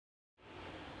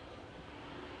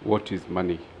What is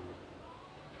money?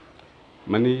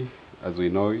 Money, as we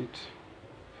know it,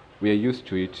 we are used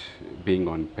to it being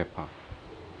on paper.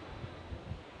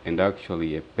 And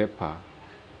actually, a paper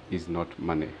is not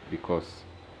money, because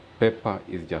paper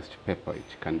is just paper.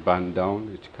 It can burn down,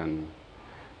 it can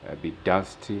be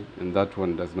dusty, and that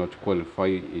one does not qualify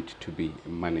it to be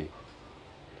money.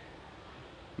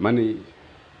 Money,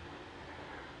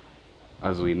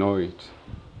 as we know it,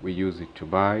 we use it to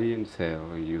buy and sell,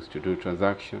 we use to do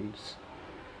transactions.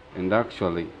 And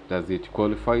actually, does it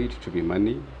qualify it to be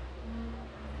money?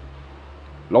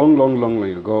 Long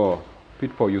ago,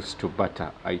 people used to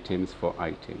barter items for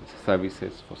items,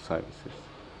 services for services.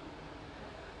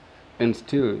 And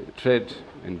still, trade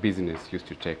and business used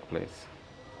to take place.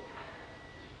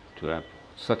 To a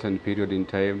certain period in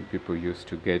time, people used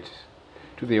to get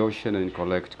to the ocean and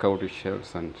collect cowrie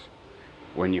shells, and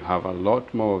when you have a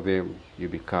lot more of them, you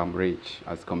become rich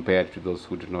as compared to those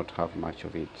who do not have much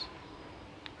of it.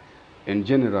 And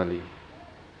generally,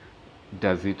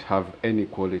 does it have any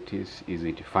qualities? Is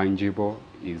it fungible?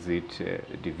 Is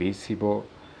it divisible?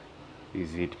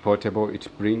 Is it portable? It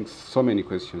brings so many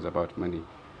questions about money.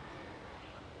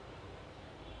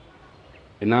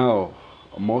 And now,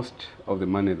 most of the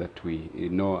money that we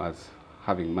know as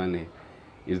having money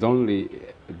is only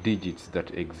digits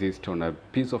that exist on a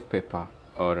piece of paper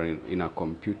or in a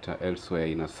computer elsewhere,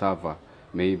 in a server,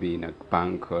 maybe in a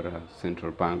bank or a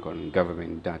central bank or in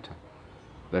government data.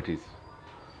 That is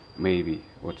maybe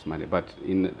what's money. But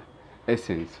in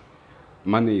essence,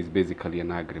 money is basically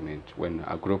an agreement. When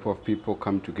a group of people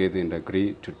come together and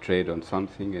agree to trade on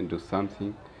something and do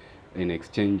something in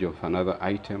exchange of another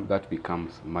item, that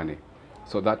becomes money.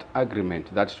 So that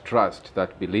agreement, that trust,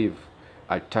 that belief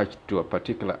attached to a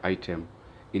particular item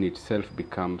in itself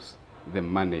becomes the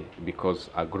money, because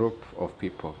a group of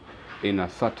people in a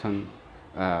certain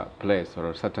place or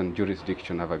a certain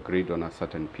jurisdiction have agreed on a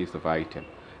certain piece of item,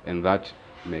 and that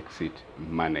makes it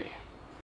money.